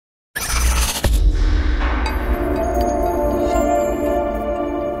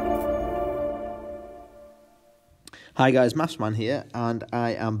Hi guys, Mathsman here, and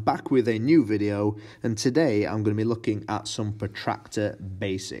I am back with a new video, and today I'm going to be looking at some protractor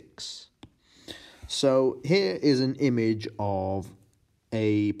basics. So here is an image of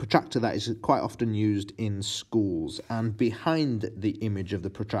a protractor that is quite often used in schools, and behind the image of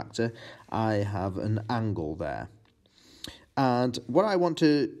the protractor I have an angle there. And what I want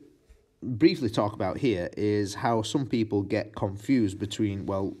to briefly talk about here is how some people get confused between,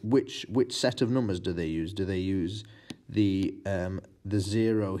 well, which set of numbers do they use? Do they use the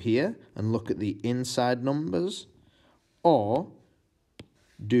zero here and look at the inside numbers, or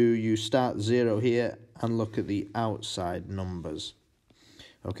do you start zero here and look at the outside numbers?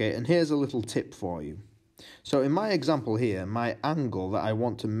 Okay, and here's a little tip for you. So in my example here, my angle that I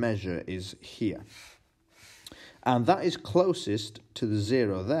want to measure is here, and that is closest to the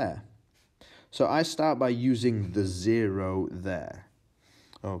zero there. So I start by using the zero there.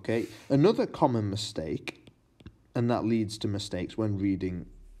 Okay, another common mistake, and that leads to mistakes when reading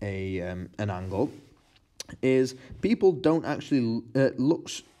an angle, is people don't actually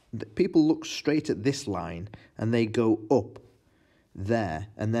people look straight at this line and they go up there,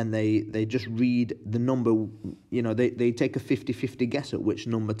 and then they just read the number, you know, they take a 50-50 guess at which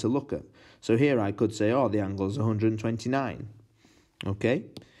number to look at. So here I could say, oh, the angle is 129, okay?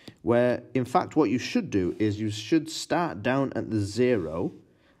 Where, in fact, what you should do is you should start down at the zero,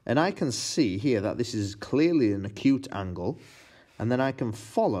 and I can see here that this is clearly an acute angle, and then I can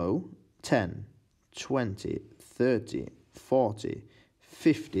follow 10, 20, 30, 40,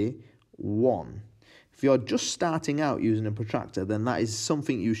 50, 1. If you're just starting out using a protractor, then that is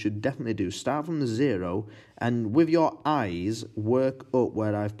something you should definitely do. Start from the zero, and with your eyes, work up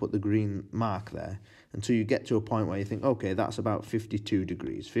where I've put the green mark there, until you get to a point where you think, okay, that's about 52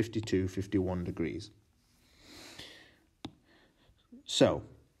 degrees, 52, 51 degrees. So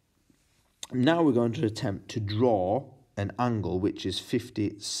now we're going to attempt to draw an angle which is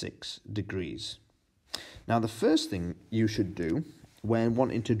 56 degrees. Now the first thing you should do when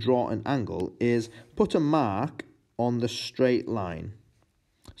wanting to draw an angle is put a mark on the straight line.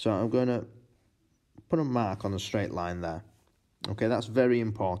 So I'm going to put a mark on the straight line there. Okay, that's very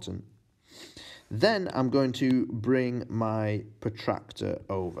important. Then I'm going to bring my protractor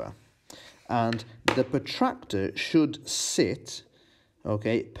over, and the protractor should sit,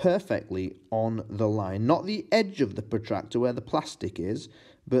 okay, perfectly on the line, not the edge of the protractor where the plastic is,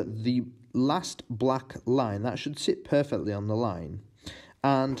 but the last black line. That should sit perfectly on the line.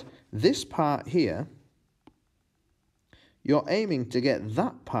 And this part here, you're aiming to get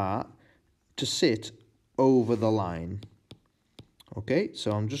that part to sit over the line. Okay,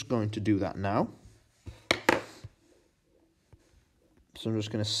 so I'm just going to do that now. So I'm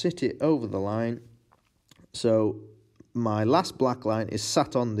just going to sit it over the line. So my last black line is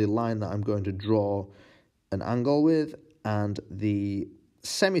sat on the line that I'm going to draw an angle with, and the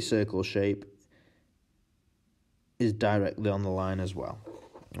semicircle shape is directly on the line as well.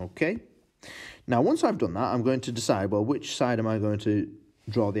 Okay. Now, once I've done that, I'm going to decide, well, which side am I going to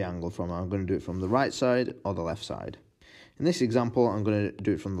draw the angle from? I'm going to do it from the right side or the left side. In this example, I'm going to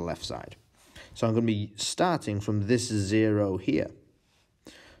do it from the left side. So I'm going to be starting from this zero here.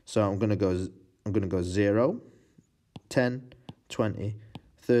 So I'm going to go 0, 10, 20,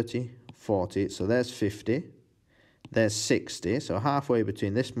 30, 40. So there's 50. There's 60. So halfway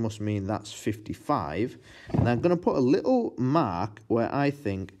between, this must mean that's 55. And I'm going to put a little mark where I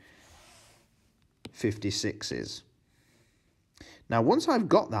think 56 is. Now, once I've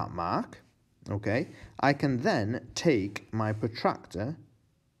got that mark, okay, I can then take my protractor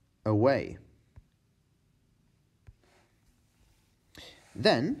away.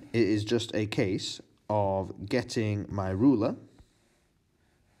 Then it is just a case of getting my ruler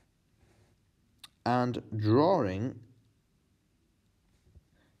and drawing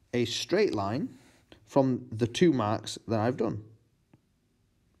a straight line from the two marks that I've done.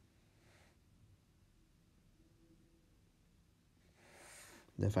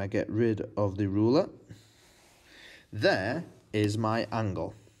 If I get rid of the ruler, there is my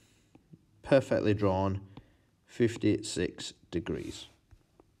angle, perfectly drawn, 56 degrees.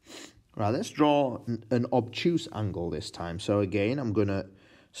 Right, let's draw an obtuse angle this time. So again, I'm going to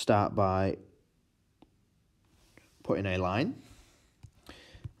start by putting a line.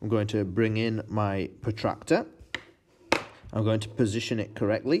 I'm going to bring in my protractor. I'm going to position it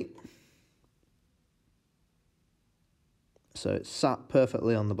correctly. So it's sat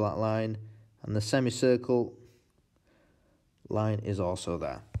perfectly on the black line, and the semicircle line is also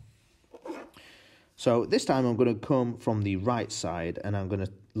there. So this time I'm going to come from the right side, and I'm going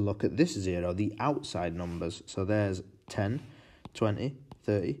to look at this zero, the outside numbers. So there's 10, 20,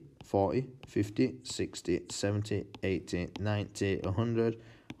 30, 40, 50, 60, 70, 80, 90, 100,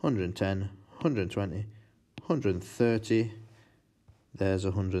 110, 120, 130. There's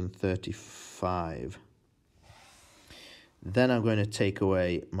 135. Then I'm going to take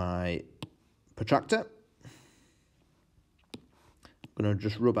away my protractor. I'm going to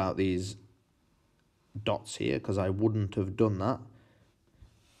just rub out these dots here because I wouldn't have done that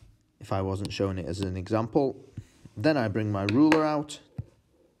if I wasn't showing it as an example. Then I bring my ruler out.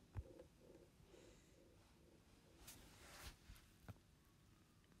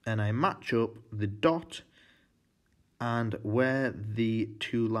 And I match up the dot and where the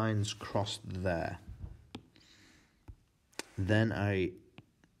two lines cross there. Then I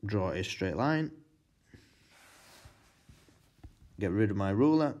draw a straight line, get rid of my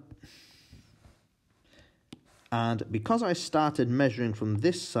ruler, and because I started measuring from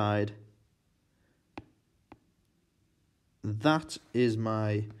this side, that is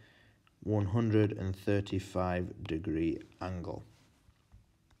my 135-degree angle.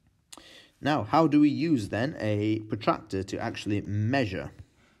 Now, how do we use then a protractor to actually measure?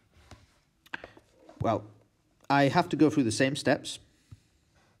 Well, I have to go through the same steps.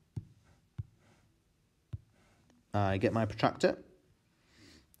 I get my protractor.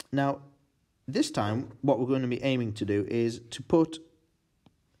 Now, this time, what we're going to be aiming to do is to put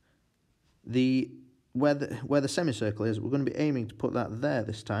where the semicircle is, we're going to be aiming to put that there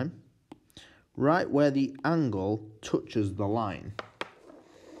this time, right where the angle touches the line.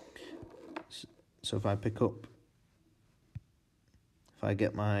 So if I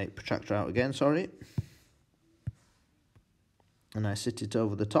get my protractor out again, sorry, and I sit it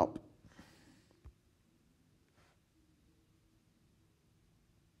over the top,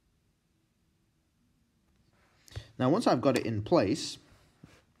 now once I've got it in place,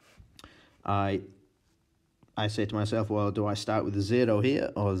 I say to myself, well, do I start with a 0 here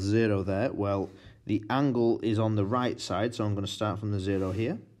or 0 there? Well, the angle is on the right side, so I'm going to start from the 0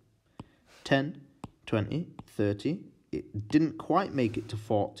 here. 10, 20, 30. It didn't quite make it to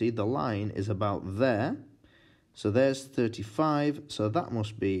 40. The line is about there. So there's 35. So that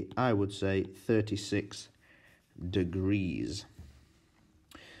must be, I would say, 36 degrees.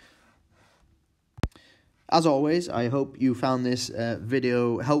 As always, I hope you found this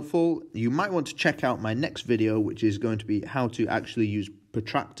video helpful. You might want to check out my next video, which is going to be how to actually use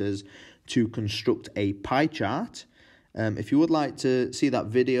protractors to construct a pie chart. If you would like to see that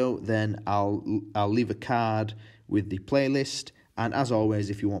video, then I'll leave a card with the playlist. And as always,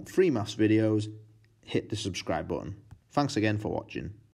 if you want free maths videos, hit the subscribe button. Thanks again for watching.